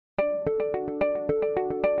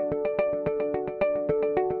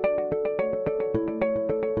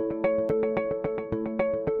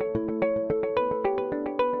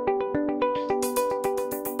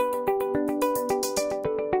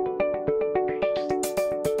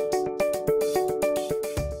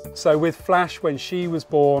So with Flash, when she was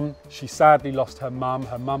born, she sadly lost her mum.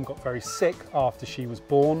 Her mum got very sick after she was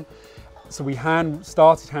born. So we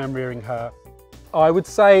started hand rearing her. I would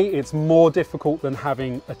say it's more difficult than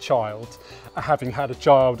having a child, having had a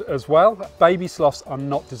child as well. Baby sloths are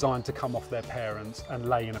not designed to come off their parents and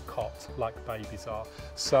lay in a cot like babies are.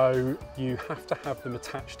 So you have to have them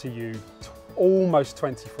attached to you almost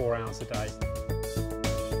 24 hours a day.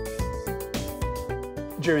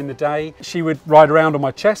 During the day, she would ride around on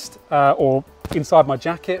my chest or inside my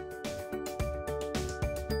jacket.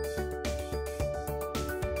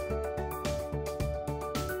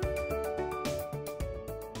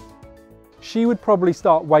 She would probably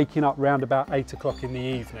start waking up around about 8 o'clock in the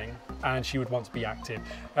evening, and she would want to be active.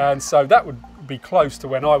 And so that would be close to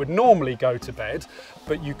when I would normally go to bed,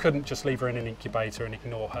 but you couldn't just leave her in an incubator and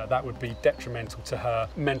ignore her. That would be detrimental to her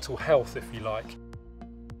mental health, if you like.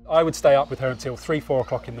 I would stay up with her until 3, 4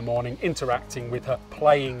 o'clock in the morning, interacting with her,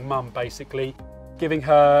 playing mum basically, giving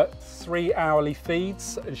her 3 hourly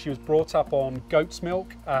feeds. And she was brought up on goat's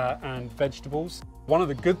milk and vegetables. One of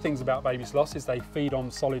the good things about baby sloths is they feed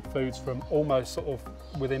on solid foods from almost sort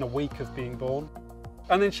of within a week of being born.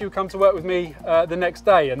 And then she would come to work with me the next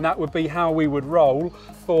day, and that would be how we would roll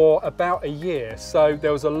for about a year. So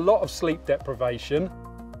there was a lot of sleep deprivation.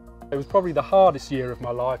 It was probably the hardest year of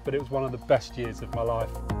my life, but it was one of the best years of my life.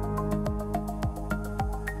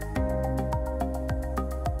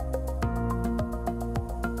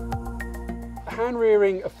 Hand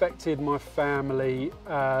rearing affected my family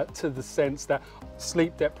to the sense that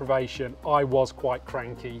sleep deprivation, I was quite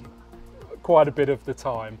cranky quite a bit of the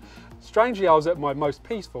time. Strangely, I was at my most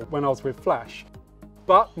peaceful when I was with Flash.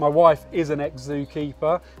 But my wife is an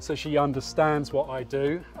ex-zookeeper, so she understands what I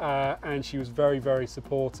do, and she was very, very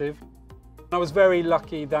supportive. I was very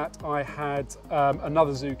lucky that I had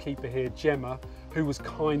another zookeeper here, Gemma, who was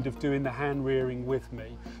kind of doing the hand rearing with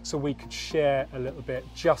me, so we could share a little bit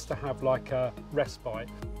just to have like a respite.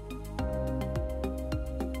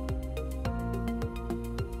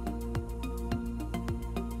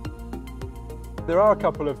 There are a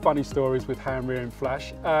couple of funny stories with hand rearing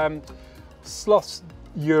Flash. Sloths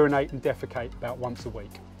urinate and defecate about once a week.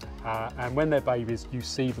 And when they're babies, you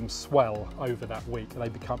see them swell over that week. They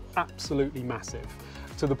become absolutely massive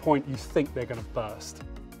to the point you think they're going to burst.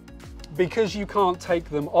 Because you can't take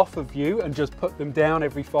them off of you and just put them down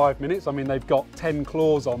every 5 minutes, I mean, they've got 10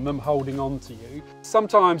 claws on them holding on to you.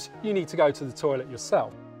 Sometimes you need to go to the toilet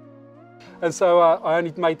yourself. And so I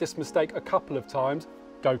only made this mistake a couple of times,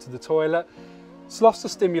 go to the toilet. Sloths are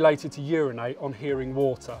stimulated to urinate on hearing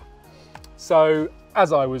water. So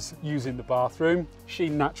as I was using the bathroom, she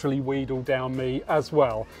naturally wheedled down me as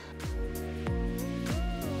well.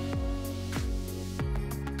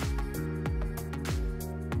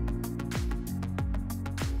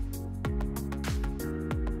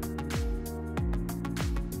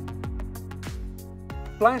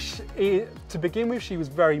 Flash, to begin with, she was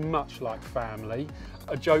very much like family.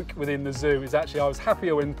 A joke within the zoo is actually I was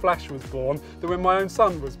happier when Flash was born than when my own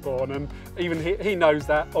son was born, and even he knows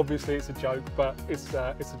that. Obviously it's a joke, but it's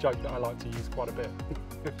a joke that I like to use quite a bit.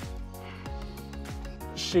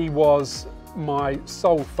 She was my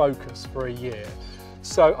sole focus for a year.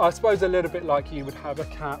 So I suppose a little bit like you would have a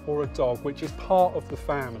cat or a dog, which is part of the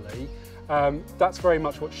family. That's very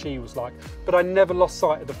much what she was like. But I never lost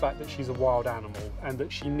sight of the fact that she's a wild animal and that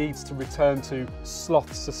she needs to return to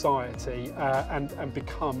sloth society and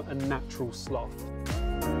become a natural sloth.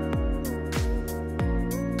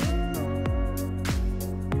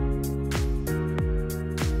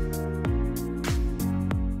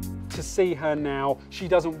 To see her now, she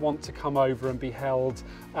doesn't want to come over and be held.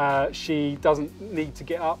 She doesn't need to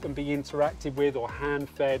get up and be interacted with or hand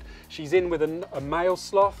fed. She's in with a male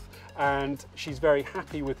sloth, and she's very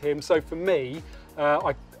happy with him. So for me,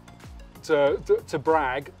 to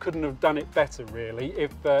brag, couldn't have done it better really.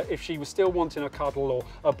 If she was still wanting a cuddle or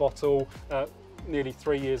a bottle, nearly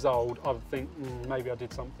 3 years old, I would think maybe I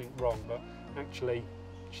did something wrong. But actually,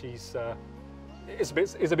 she's it's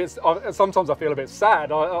a bit. Sometimes I feel a bit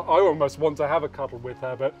sad. I almost want to have a cuddle with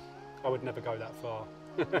her, but I would never go that far.